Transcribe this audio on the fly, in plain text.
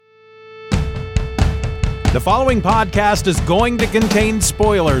The following podcast is going to contain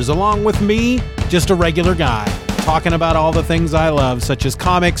spoilers, along with me, just a regular guy, talking about all the things I love, such as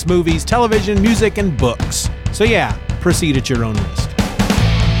comics, movies, television, music, and books. So yeah, proceed at your own risk.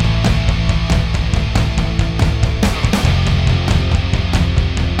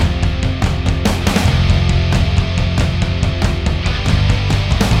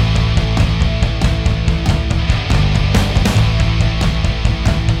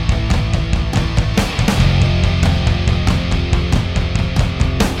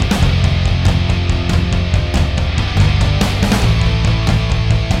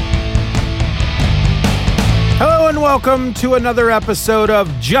 Welcome to another episode of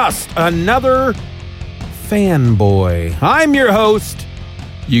Just Another Fanboy. I'm your host.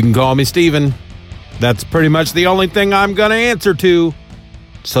 You can call me Steven. That's pretty much the only thing I'm going to answer to.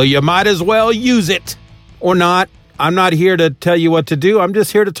 So you might as well use it or not. I'm not here to tell you what to do. I'm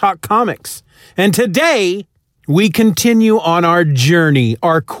just here to talk comics. And today we continue on our journey,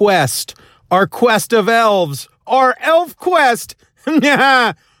 our quest of elves, our elf quest.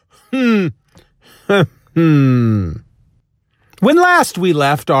 When last we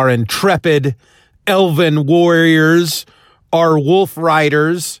left our intrepid elven warriors, our wolf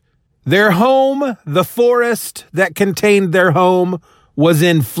riders, their home, the forest that contained their home, was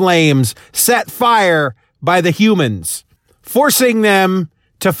in flames, set fire by the humans, forcing them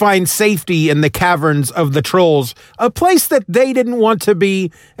to find safety in the caverns of the trolls, a place that they didn't want to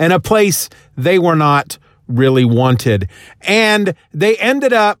be and a place they were not really wanted. And they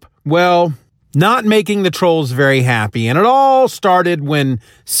ended up, not making the trolls very happy. And it all started when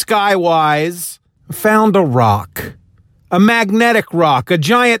Skywise found a rock, a magnetic rock, a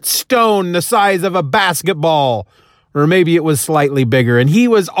giant stone the size of a basketball, or maybe it was slightly bigger, and he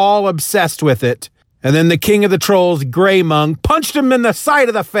was all obsessed with it. And then the king of the trolls, Greymung, punched him in the side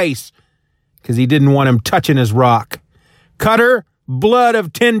of the face because he didn't want him touching his rock. Cutter, blood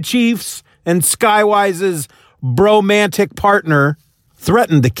of 10 chiefs, and Skywise's bromantic partner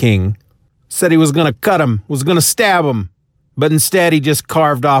threatened the king. Said he was going to cut him, was going to stab him, but instead he just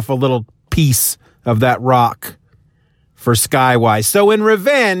carved off a little piece of that rock for Skywise. So in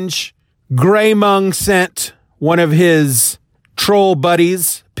revenge, Greymung sent one of his troll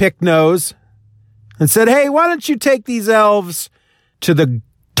buddies, Picknose, and said, hey, why don't you take these elves to the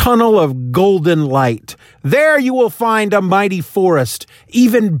Tunnel of Golden Light? There you will find a mighty forest,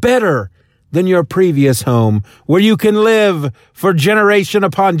 even better than your previous home, where you can live for generation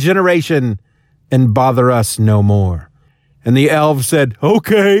upon generation and bother us no more. And the elves said,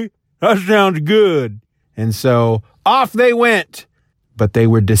 okay, that sounds good. And so off they went, but they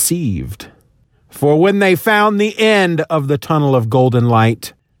were deceived. For when they found the end of the Tunnel of Golden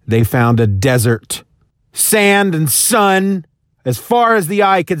Light, they found a desert, sand and sun as far as the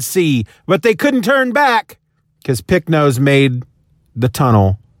eye could see, but they couldn't turn back because Picknose made the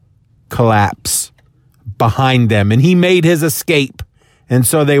tunnel collapse behind them, and he made his escape, and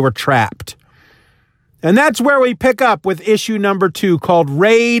so they were trapped. And that's where we pick up with issue number 2, called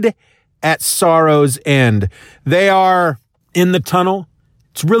Raid at Sorrow's End. They are in the tunnel.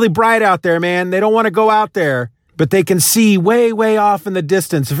 It's really bright out there, man. They don't want to go out there, but they can see way, way off in the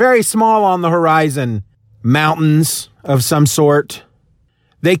distance, very small on the horizon, mountains of some sort.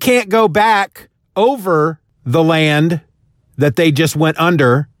 They can't go back over the land that they just went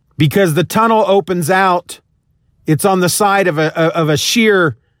under, because the tunnel opens out. It's on the side of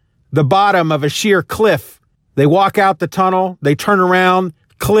the bottom of a sheer cliff. They walk out the tunnel, they turn around,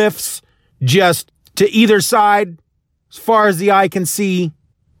 cliffs just to either side, as far as the eye can see,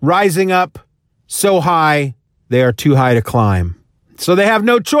 rising up so high, they are too high to climb. So they have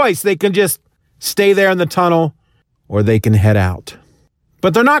no choice. They can just stay there in the tunnel, or they can head out.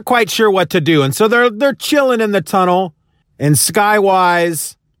 But they're not quite sure what to do, and so they're chilling in the tunnel, and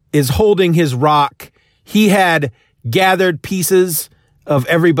Skywise is holding his rock. He had gathered pieces of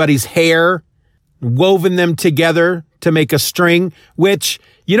everybody's hair, woven them together to make a string, which,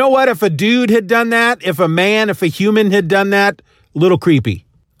 you know what? If a dude had done that, if a human had done that, little creepy.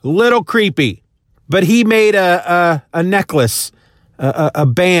 But he made a necklace, a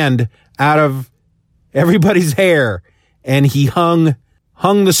band out of everybody's hair, and he hung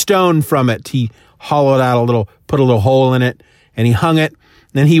the stone from it. He hollowed out put a little hole in it, and he hung it.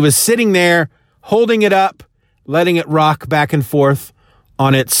 And he was sitting there, holding it up, letting it rock back and forth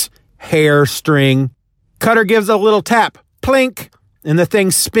on its hair string. Cutter gives a little tap, plink, and the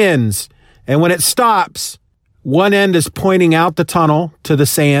thing spins. And when it stops, one end is pointing out the tunnel to the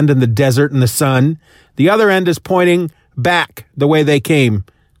sand and the desert and the sun. The other end is pointing back the way they came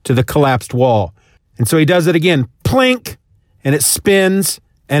to the collapsed wall. And so he does it again, plink, and it spins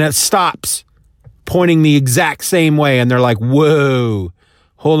and it stops, pointing the exact same way. And they're like, whoa,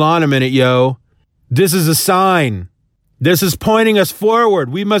 hold on a minute, yo. This is a sign. This is pointing us forward.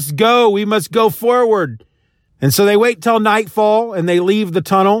 We must go forward. And so they wait till nightfall and they leave the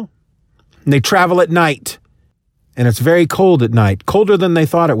tunnel and they travel at night. And it's very cold at night, colder than they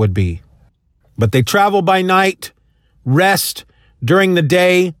thought it would be. But they travel by night, rest during the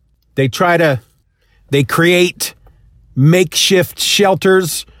day. They create makeshift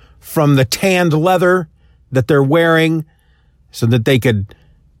shelters from the tanned leather that they're wearing so that they could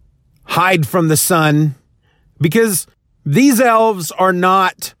hide from the sun. Because these elves are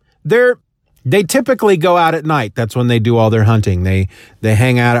not, they typically go out at night. That's when they do all their hunting. They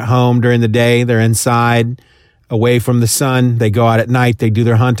hang out at home during the day. They're inside, away from the sun. They go out at night. They do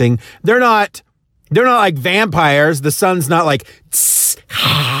their hunting. They're not like vampires. The sun's not like,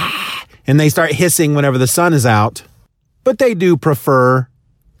 and they start hissing whenever the sun is out. But they do prefer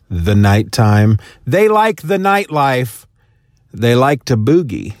the nighttime. They like the nightlife. They like to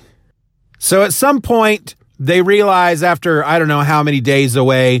boogie. So at some point, they realize after, I don't know how many days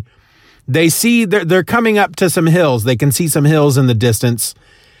away, they see they're coming up to some hills. They can see some hills in the distance.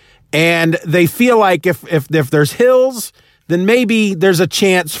 And they feel like if there's hills, then maybe there's a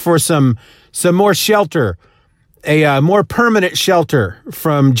chance for some more shelter, a more permanent shelter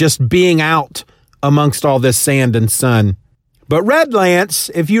from just being out amongst all this sand and sun. But Red Lance,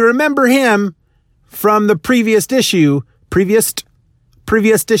 if you remember him from the previous issue,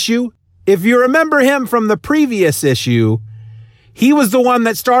 if you remember him from the previous issue, he was the one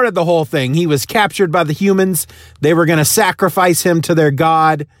that started the whole thing. He was captured by the humans. They were going to sacrifice him to their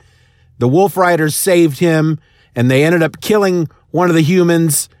god. The Wolf Riders saved him, and they ended up killing one of the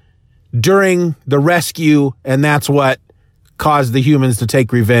humans during the rescue, and that's what caused the humans to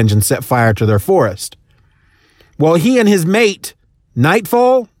take revenge and set fire to their forest. Well, he and his mate,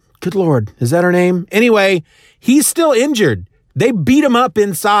 Nightfall, good Lord, is that her name? Anyway, he's still injured. They beat him up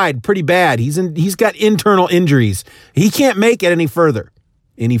inside pretty bad. He's got internal injuries. He can't make it any further.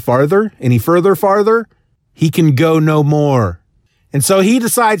 Any farther? He can go no more. And so he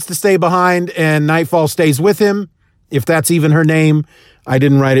decides to stay behind, and Nightfall stays with him, if that's even her name. I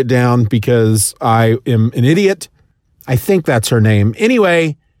didn't write it down because I am an idiot. I think that's her name.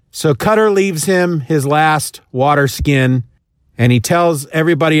 Anyway, so Cutter leaves him his last water skin, and he tells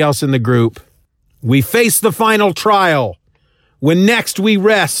everybody else in the group, we face the final trial. When next we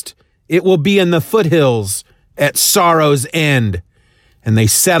rest, it will be in the foothills at Sorrow's End. And they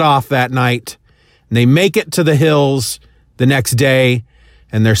set off that night, and they make it to the hills the next day,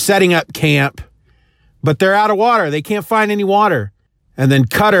 and they're setting up camp, but they're out of water. They can't find any water. And then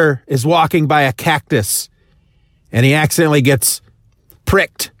Cutter is walking by a cactus, and he accidentally gets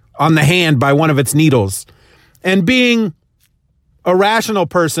pricked on the hand by one of its needles. And being a rational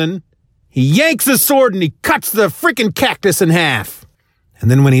person, he yanks his sword and he cuts the freaking cactus in half.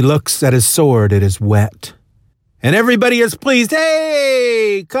 And then when he looks at his sword, it is wet. And everybody is pleased.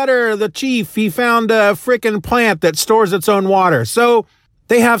 Hey, Cutter, the chief, he found a freaking plant that stores its own water. So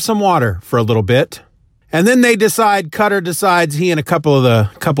they have some water for a little bit. And then Cutter decides, he and a couple of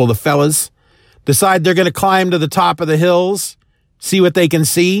the fellas decide they're going to climb to the top of the hills, see what they can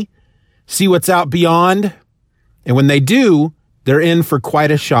see what's out beyond. And when they do, they're in for quite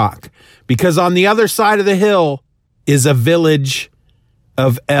a shock. Because on the other side of the hill is a village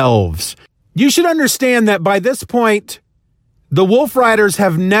of elves. You should understand that by this point, the Wolf Riders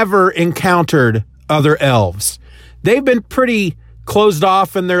have never encountered other elves. They've been pretty closed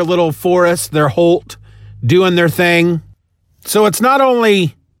off in their little forest, their holt, doing their thing. So it's not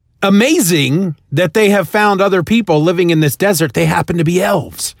only amazing that they have found other people living in this desert, they happen to be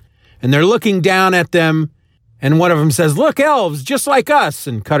elves. And they're looking down at them, and one of them says, look, elves, just like us.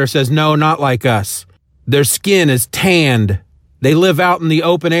 And Cutter says, no, not like us. Their skin is tanned. They live out in the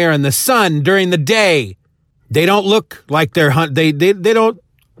open air in the sun during the day. They don't look like they don't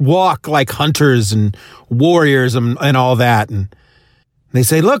walk like hunters and warriors and all that. And they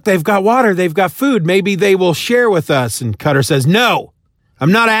say, look, they've got water, they've got food. Maybe they will share with us. And Cutter says, no,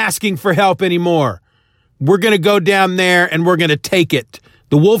 I'm not asking for help anymore. We're going to go down there and we're going to take it.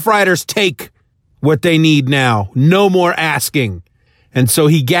 The Wolf Riders take what they need now. No more asking. And so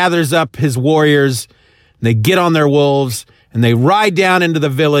he gathers up his warriors, and they get on their wolves, and they ride down into the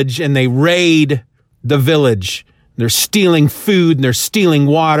village, and they raid the village. They're stealing food, and they're stealing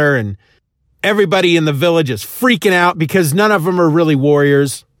water, and everybody in the village is freaking out because none of them are really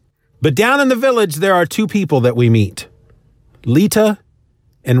warriors. But down in the village, there are two people that we meet, Lita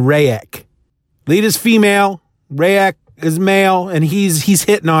and Rayek. Lita's female, Rayek is male, and he's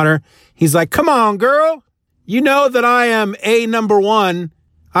hitting on her. He's like, come on, girl. You know that I am number one.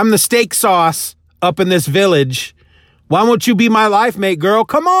 I'm the steak sauce up in this village. Why won't you be my life mate, girl?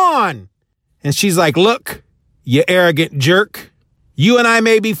 Come on. And she's like, look, you arrogant jerk. You and I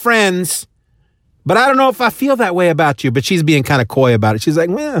may be friends, but I don't know if I feel that way about you. But she's being kind of coy about it. She's like,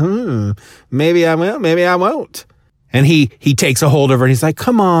 well, maybe I will, maybe I won't. And he takes a hold of her and he's like,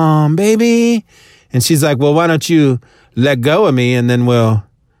 come on, baby. And she's like, well, why don't you let go of me and then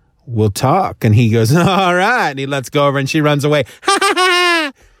we'll talk. And he goes, all right. And he lets go of her and she runs away. Ha ha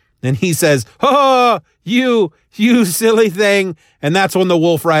ha. And he says, oh, you silly thing. And that's when the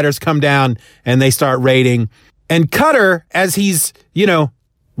Wolf Riders come down and they start raiding. And Cutter, as he's,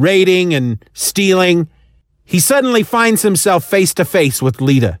 raiding and stealing, he suddenly finds himself face to face with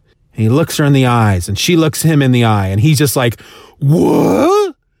Lita. And he looks her in the eyes and she looks him in the eye. And he's just like,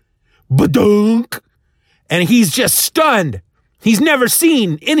 what? Badunk. And he's just stunned. He's never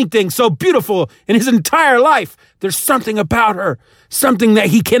seen anything so beautiful in his entire life. There's something about her, something that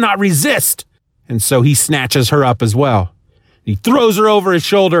he cannot resist. And so he snatches her up as well. He throws her over his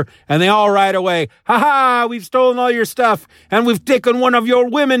shoulder and they all ride away. Ha ha, we've stolen all your stuff and we've taken one of your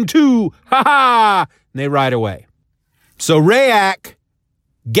women too. Ha ha. And they ride away. So Rhea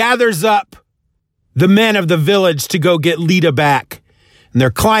gathers up the men of the village to go get Lita back. And they're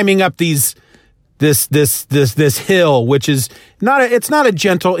climbing up this hill, which is it's not a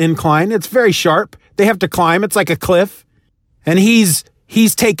gentle incline. It's very sharp. They have to climb. It's like a cliff. And he's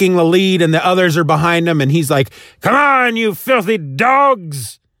taking the lead and the others are behind him. And he's like, come on, you filthy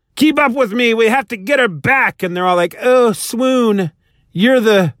dogs. Keep up with me. We have to get her back. And they're all like, oh, swoon. You're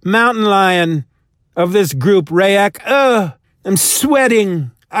the mountain lion of this group, Rhea. Oh, I'm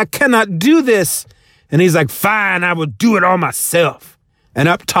sweating. I cannot do this. And he's like, fine, I will do it all myself. And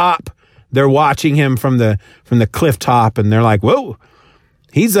up top, they're watching him from the cliff top, and they're like, whoa,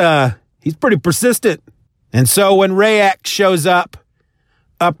 he's pretty persistent. And so when Rhea shows up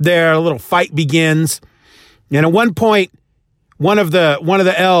there, a little fight begins. And at one point, one of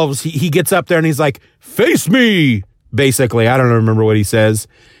the elves, he gets up there and he's like, face me, basically. I don't remember what he says.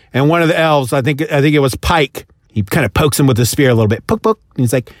 And one of the elves, I think it was Pike, he kind of pokes him with the spear a little bit. Poke, poke. And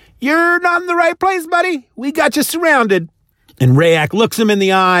he's like, you're not in the right place, buddy. We got you surrounded. And Rhea looks him in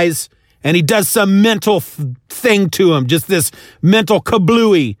the eyes and he does some mental thing to him, just this mental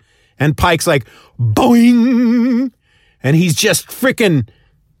kablooey. And Pike's like, boing. And he's just freaking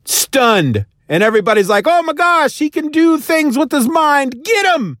stunned. And everybody's like, oh my gosh, he can do things with his mind.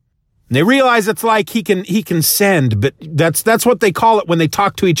 Get him. And they realize it's like he can send, but that's what they call it when they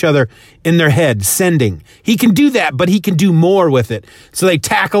talk to each other in their head, sending. He can do that, but he can do more with it. So they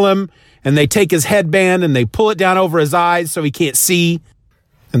tackle him and they take his headband and they pull it down over his eyes so he can't see.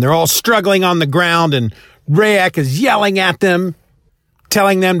 And they're all struggling on the ground and Rhea is yelling at them,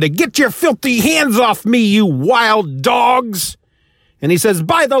 telling them to get your filthy hands off me, you wild dogs. And he says,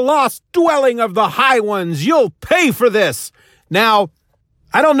 by the lost dwelling of the High Ones, you'll pay for this. Now,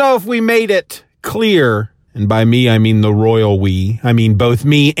 I don't know if we made it clear, and by me, I mean the royal we. I mean both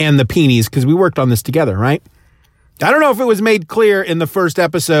me and the Peonies, because we worked on this together, right? I don't know if it was made clear in the first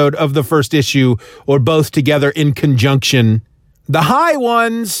episode of the first issue or both together in conjunction. The High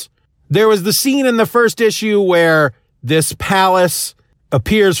Ones, there was the scene in the first issue where this palace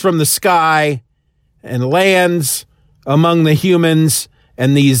appears from the sky and lands among the humans,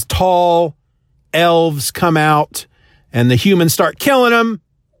 and these tall elves come out, and the humans start killing them,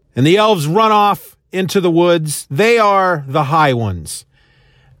 and the elves run off into the woods. They are the High Ones.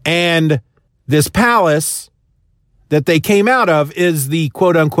 And this palace that they came out of is the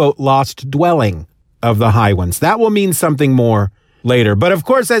quote-unquote lost dwelling of the High Ones. That will mean something more later. But of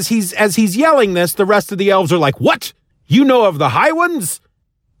course, as he's yelling this, the rest of the elves are like, what? You know of the High Ones?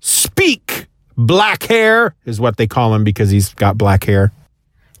 Speak, black hair, is what they call him because he's got black hair.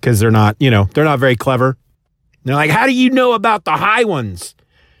 Because they're not very clever. They're like, how do you know about the High Ones?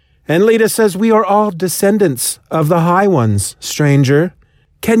 And Lita says, we are all descendants of the High Ones, stranger.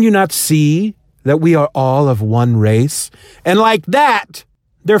 Can you not see that we are all of one race? And like that,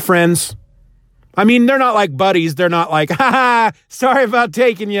 they're friends. I mean, they're not like buddies. They're not like, ha, sorry about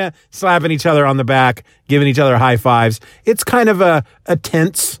taking you, slapping each other on the back, giving each other high fives. It's kind of a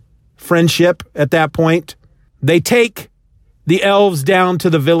tense friendship at that point. They take the elves down to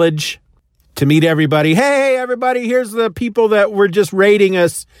the village to meet everybody. Hey, everybody, here's the people that were just raiding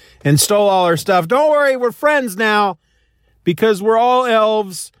us and stole all our stuff. Don't worry, we're friends now because we're all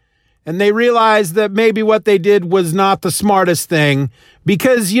elves. And they realized that maybe what they did was not the smartest thing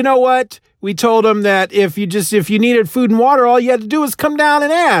because you know what? We told them that if you needed food and water, all you had to do was come down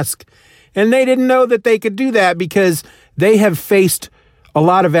and ask. And they didn't know that they could do that because they have faced a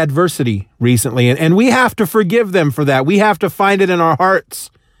lot of adversity recently. And we have to forgive them for that. We have to find it in our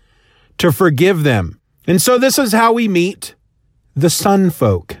hearts to forgive them. And so this is how we meet the sun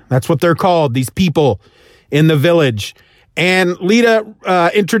folk. That's what they're called, these people in the village. And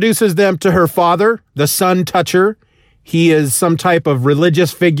Lita introduces them to her father, the sun toucher. He is some type of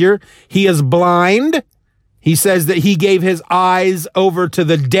religious figure. He is blind. He says that he gave his eyes over to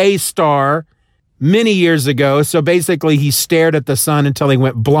the day star many years ago. So basically he stared at the sun until he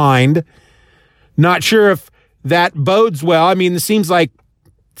went blind. Not sure if that bodes well. I mean, it seems like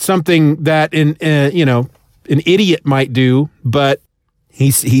something that an idiot might do, but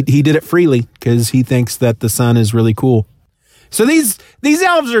he did it freely because he thinks that the sun is really cool. So these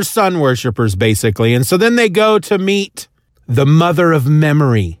elves are sun worshipers, basically. And so then they go to meet the Mother of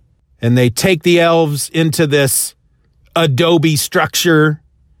Memory. And they take the elves into this adobe structure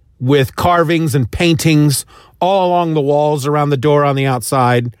with carvings and paintings all along the walls around the door on the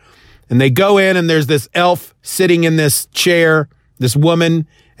outside. And they go in, and there's this elf sitting in this chair, this woman,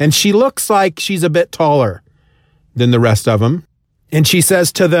 and she looks like she's a bit taller than the rest of them. And she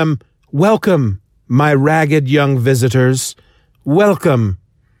says to them, "Welcome, my ragged young visitors. Welcome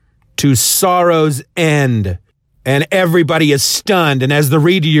to Sorrow's End." And everybody is stunned. And as the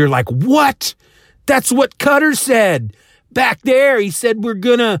reader, you're like, what? That's what Cutter said. Back there, he said, we're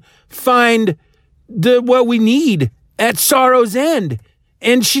going to find what we need at Sorrow's End.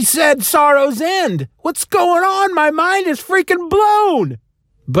 And she said, Sorrow's End. What's going on? My mind is freaking blown.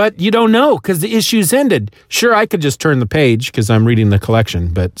 But you don't know because the issue's ended. Sure, I could just turn the page because I'm reading the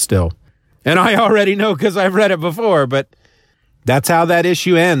collection, but still. And I already know because I've read it before, but that's how that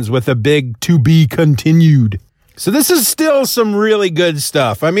issue ends, with a big "to be continued." So this is still some really good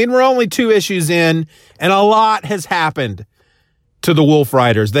stuff. I mean, we're only 2 issues in, and a lot has happened to the Wolf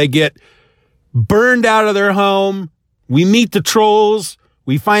Riders. They get burned out of their home. We meet the trolls.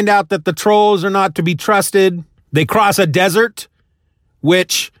 We find out that the trolls are not to be trusted. They cross a desert,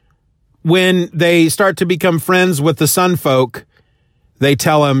 which, when they start to become friends with the Sun folk, they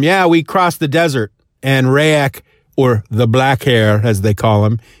tell them, yeah, we crossed the desert. And Rayak, or the Black Hair, as they call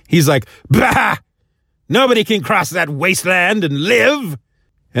him, he's like, bah! Nobody can cross that wasteland and live.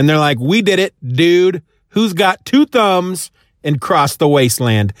 And they're like, we did it, dude. Who's got 2 thumbs and crossed the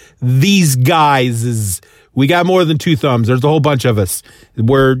wasteland? These guys. We got more than 2 thumbs. There's a whole bunch of us.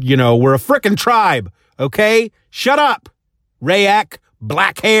 We're a frickin' tribe, okay? Shut up, Rayak,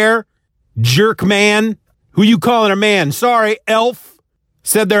 Black Hair, Jerk Man. Who you calling a man? Sorry, elf.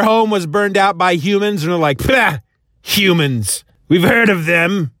 Said their home was burned out by humans, and they're like, bah, humans. We've heard of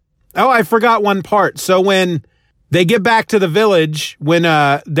them. Oh, I forgot one part. So when they get back to the village, when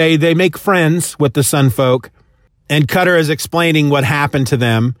they make friends with the Sun folk, and Cutter is explaining what happened to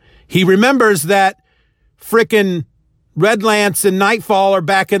them, he remembers that frickin' Redlance and Nightfall are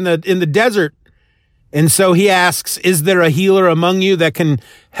back in the desert. And so he asks, is there a healer among you that can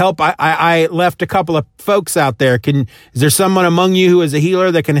help? I left a couple of folks out there. Is there someone among you who is a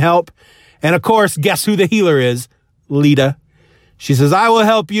healer that can help? And of course, guess who the healer is? Lita. She says, I will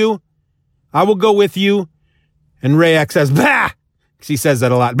help you. I will go with you. And Rayak says, bah! He says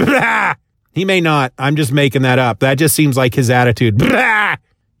that a lot. Bah! He may not. I'm just making that up. That just seems like his attitude. Bah!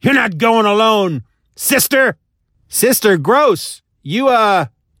 You're not going alone, sister. Sister, gross. You were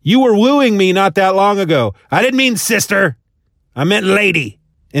wooing me not that long ago. I didn't mean sister. I meant lady.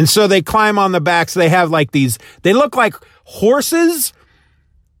 And so they climb on the backs. They have like these, they look like horses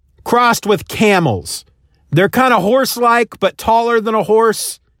crossed with camels. They're kind of horse-like, but taller than a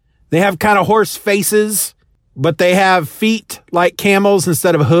horse. They have kind of horse faces, but they have feet like camels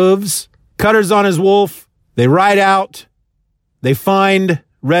instead of hooves. Cutter's on his wolf. They ride out. They find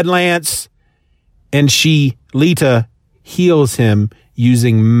Redlance, and Lita, heals him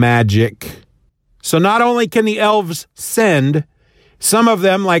using magic. So not only can the elves send, some of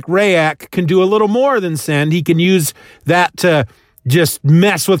them, like Rayak, can do a little more than send. He can use that to just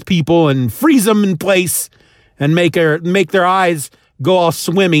mess with people and freeze them in place and make their eyes go all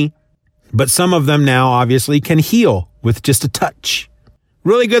swimmy. But some of them now obviously can heal with just a touch.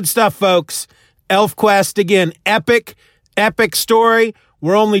 Really good stuff, folks. ElfQuest, again, epic story.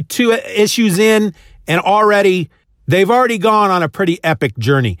 We're only 2 issues in, and they've already gone on a pretty epic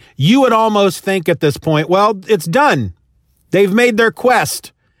journey. You would almost think at this point, well, it's done. They've made their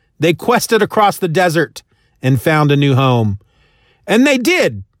quest. They quested across the desert and found a new home. And they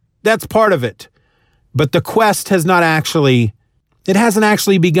did. That's part of it. But the quest hasn't actually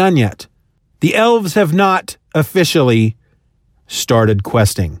begun yet. The elves have not officially started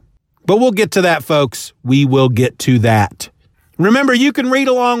questing. But we'll get to that, folks. We will get to that. Remember, you can read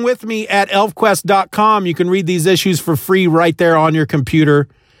along with me at elfquest.com. You can read these issues for free right there on your computer.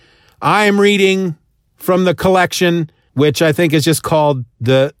 I am reading from the collection which I think is just called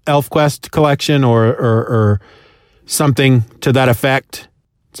the ElfQuest collection or something to that effect.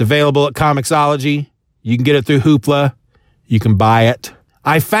 It's available at Comixology. You can get it through Hoopla. You can buy it.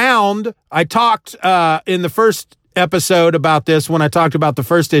 I talked in the first episode about this when I talked about the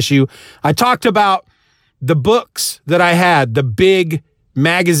first issue. I talked about the books that I had, the big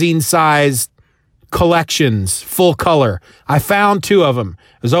magazine-sized collections, full color. I found 2 of them.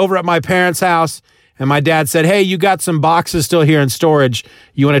 I was over at my parents' house, and my dad said, hey, you got some boxes still here in storage.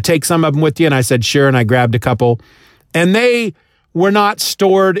 You want to take some of them with you? And I said, sure, and I grabbed a couple. And they were not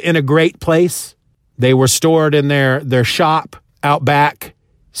stored in a great place. They were stored in their shop out back.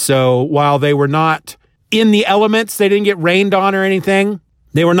 So while they were not in the elements, they didn't get rained on or anything.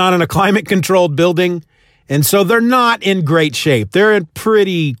 They were not in a climate-controlled building. And so they're not in great shape. They're in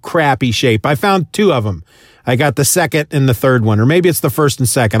pretty crappy shape. I found 2 of them. I got the second and the third one, or maybe it's the first and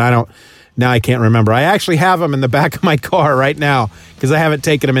second. Now I can't remember. I actually have them in the back of my car right now because I haven't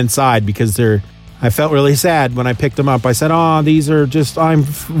taken them inside because I felt really sad when I picked them up. I said, these are I'm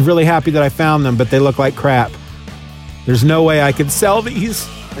really happy that I found them, but they look like crap. There's no way I could sell these.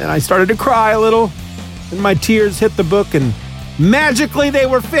 And I started to cry a little, and my tears hit the book, and magically they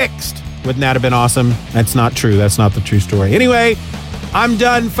were fixed. Wouldn't that have been awesome? That's not true. That's not the true story. Anyway, I'm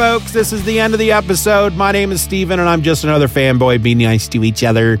done, folks. This is the end of the episode. My name is Steven, and I'm just another fanboy. Be nice to each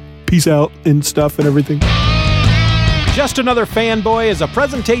other. Peace out and stuff and everything. Just Another Fanboy is a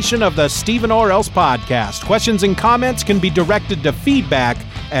presentation of the Steven or Else podcast. Questions and comments can be directed to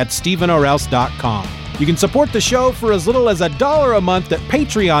feedback@stevenorelse.com. You can support the show for as little as $1 a month at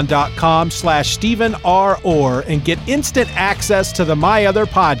patreon.com/StevenRor and get instant access to the My Other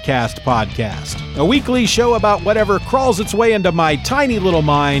podcast, a weekly show about whatever crawls its way into my tiny little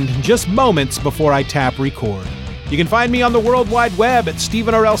mind just moments before I tap record. You can find me on the World Wide Web at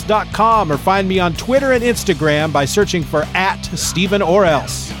StevenOrElse.com or find me on Twitter and Instagram by searching for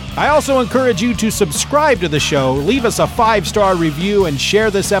 @StevenOrElse. I also encourage you to subscribe to the show, leave us a 5-star review, and share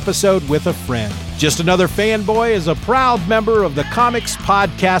this episode with a friend. Just Another Fanboy is a proud member of the Comics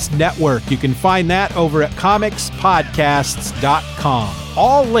Podcast Network. You can find that over at comicspodcasts.com.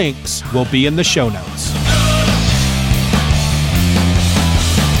 All links will be in the show notes.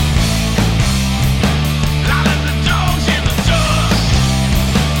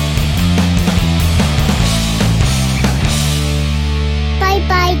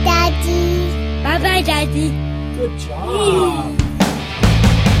 Bye-bye, Daddy. Bye-bye, Daddy. Good job.